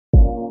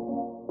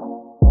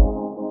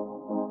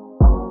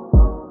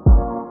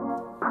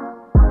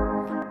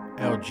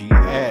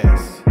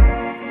LGS.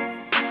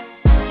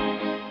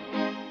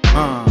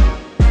 On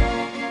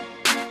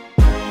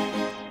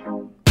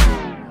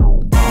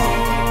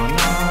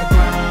our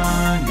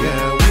grind,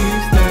 yeah, we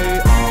stay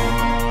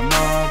on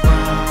our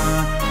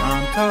grind.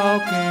 I'm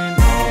talking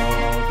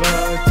all the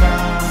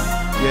time.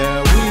 Yeah,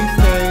 we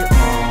stay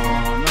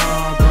on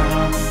our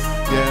grind.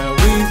 Yeah,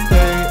 we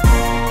stay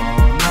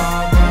on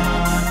our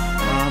grind.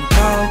 I'm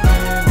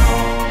talking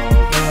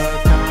all the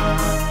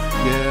time.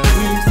 Yeah,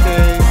 we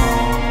stay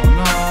on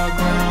our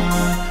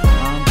grind.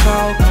 I'm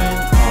talking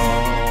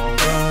all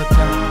the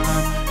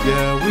time.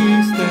 Yeah, we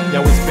stay.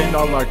 Yeah, we spend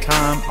all our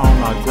time on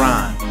our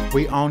grind.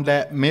 We on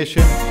that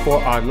mission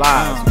for our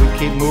lives. We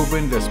keep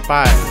moving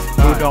despite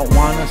who don't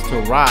want us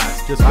to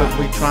rise. Just cause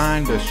we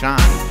trying to shine.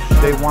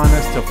 They want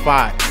us to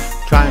fight,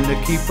 trying to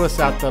keep us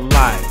out the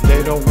light.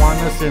 They don't want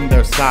us in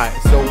their sight,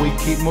 so we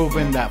keep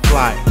moving that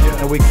flight.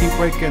 And we keep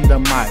breaking the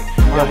mic.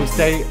 Yeah, we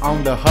stay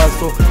on the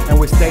hustle and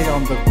we stay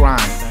on the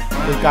grind.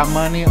 We got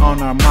money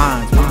on our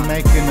minds. We're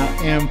making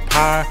an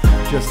empire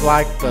just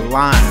like the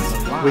lions.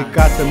 We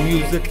got the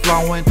music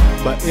flowing,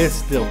 but it's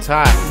still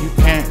tight. You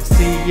can't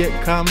see it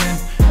coming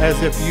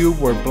as if you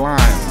were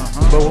blind.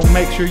 But we'll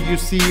make sure you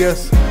see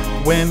us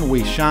when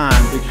we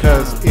shine,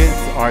 because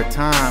it's our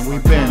time.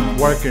 We've been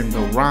working the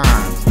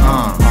rhymes.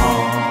 On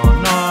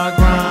our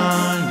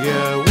grind,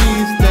 yeah,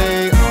 we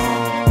stay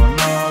on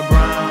our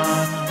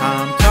grind.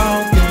 I'm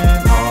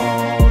talking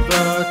all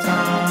the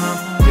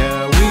time.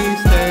 Yeah, we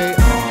stay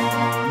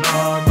on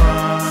our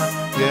grind.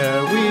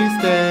 Yeah, we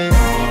stay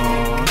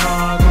on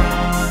our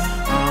grind.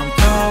 I'm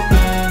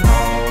talking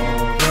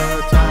all the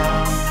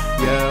time.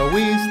 Yeah,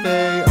 we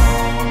stay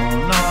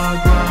on our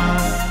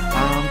grind.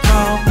 I'm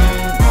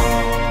talking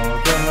all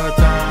the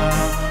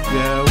time.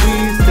 Yeah, we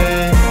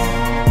stay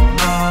on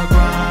our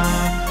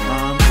grind.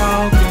 I'm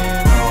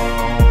talking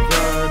all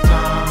the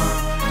time.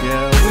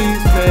 Yeah, we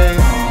stay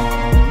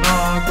on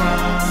our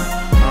grind.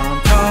 I'm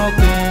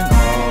talking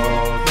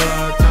all the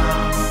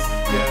time.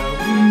 Yeah,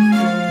 we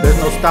stay. There's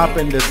no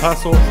stopping this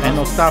hustle, and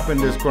no stopping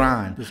this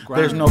grind.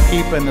 There's no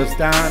keeping us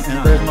down,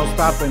 and there's no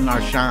stopping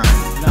our shine.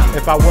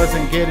 If I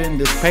wasn't getting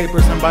this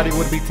paper, somebody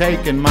would be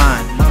taking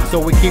mine. So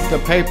we keep the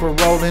paper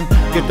rolling,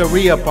 get the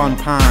re-up on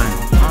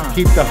pine.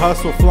 Keep the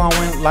hustle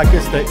flowing like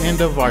it's the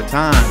end of our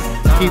time.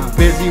 Keep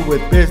busy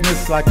with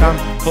business like I'm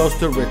close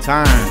to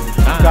retiring.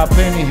 Got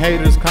plenty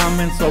haters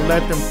coming, so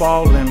let them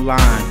fall in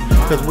line.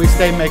 Cause we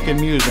stay making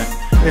music,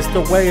 it's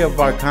the way of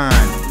our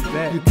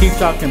kind. You keep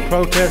talking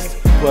protest,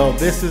 well,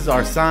 this is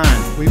our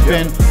sign. We've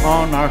been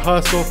on our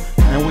hustle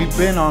and we've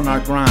been on our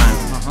grind.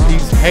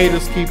 These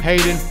haters keep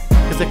hating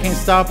cause they can't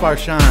stop our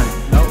shine.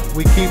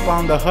 We keep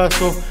on the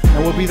hustle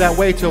and we'll be that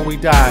way till we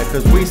die.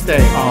 Cause we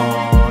stay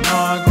on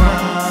our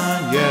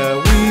grind. Yeah,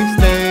 we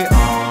stay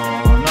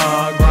on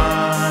our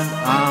grind.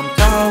 I'm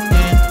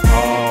talking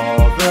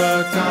all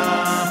the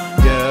time.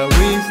 Yeah,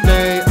 we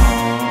stay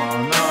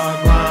on our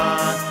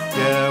grind.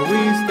 Yeah, we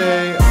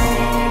stay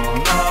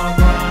on our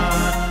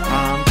grind.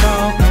 I'm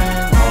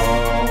talking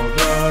all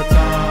the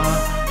time.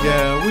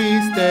 Yeah, we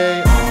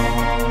stay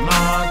on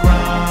our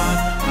grind.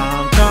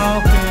 I'm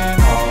talking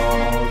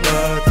all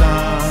the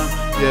time.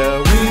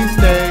 Yeah, we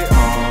stay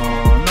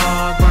on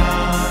our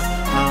grind.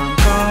 I'm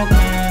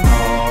talking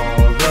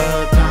all the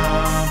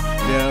time.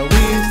 Yeah,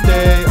 we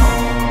stay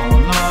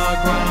on our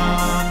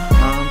grind.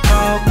 I'm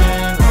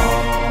talking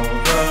all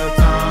the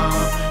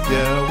time.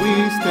 Yeah, we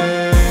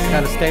stay.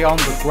 Gotta stay on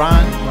the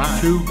grind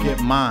to get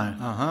mine.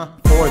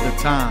 For the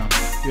time.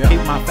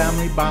 Keep my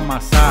family by my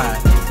side.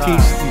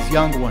 Teach these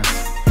young ones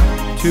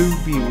to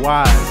be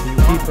wise.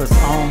 Keep us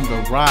on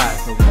the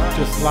rise,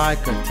 just like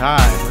a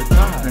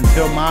tide,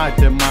 until my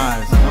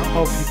demise.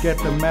 Hope you get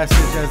the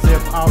message as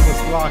if I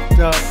was locked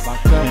up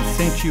and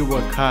sent you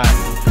a kite.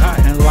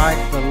 And like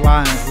the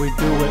lions, we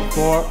do it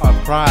for our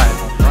pride.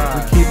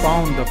 We keep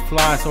on the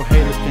fly so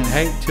haters can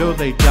hate till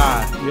they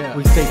die.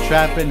 We stay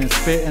trapping and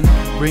spitting,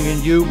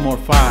 bringing you more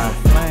fire.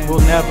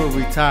 We'll never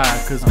retire,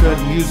 cause good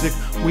music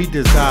we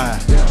desire.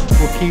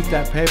 We'll keep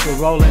that paper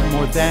rolling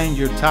more than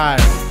you're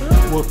tired.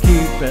 We'll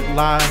keep it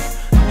live,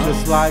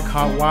 just like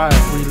hot wires.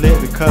 We live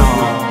because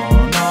we